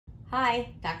Hi,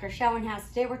 Dr. Schoenhaus.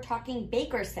 Today we're talking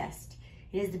Baker cyst.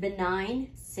 It is the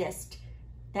benign cyst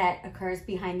that occurs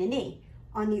behind the knee.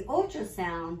 On the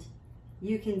ultrasound,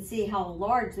 you can see how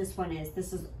large this one is.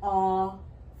 This is all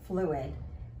fluid.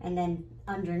 And then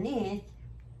underneath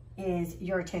is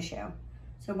your tissue.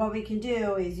 So what we can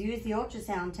do is use the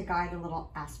ultrasound to guide a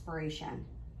little aspiration.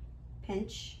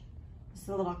 Pinch, just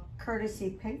a little courtesy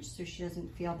pinch so she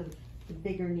doesn't feel the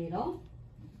bigger needle.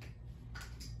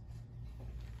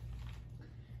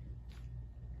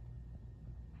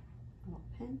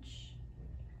 Pinch.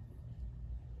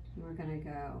 And we're going to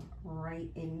go right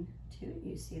into it.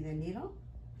 You see the needle?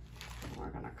 And we're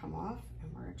going to come off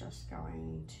and we're just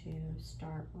going to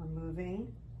start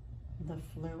removing the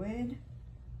fluid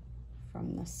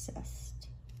from the cyst.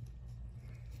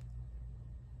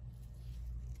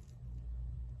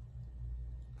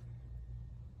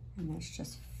 And it's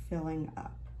just filling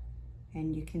up.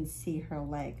 And you can see her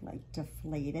leg like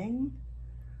deflating.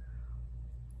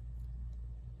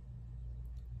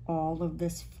 All of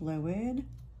this fluid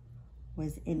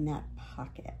was in that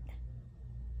pocket.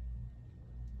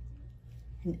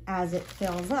 And as it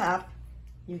fills up,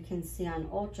 you can see on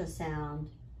ultrasound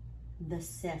the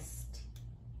cyst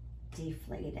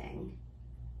deflating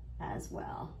as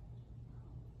well.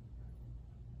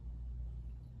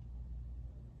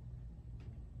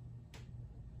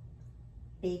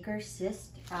 Baker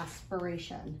cyst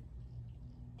aspiration.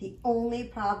 The only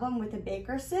problem with a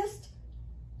Baker cyst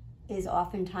is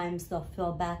oftentimes they'll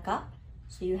fill back up,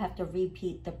 so you have to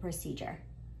repeat the procedure.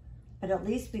 But at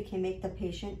least we can make the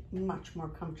patient much more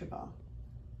comfortable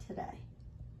today.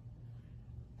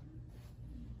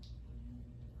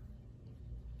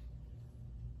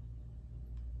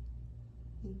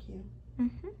 Thank you.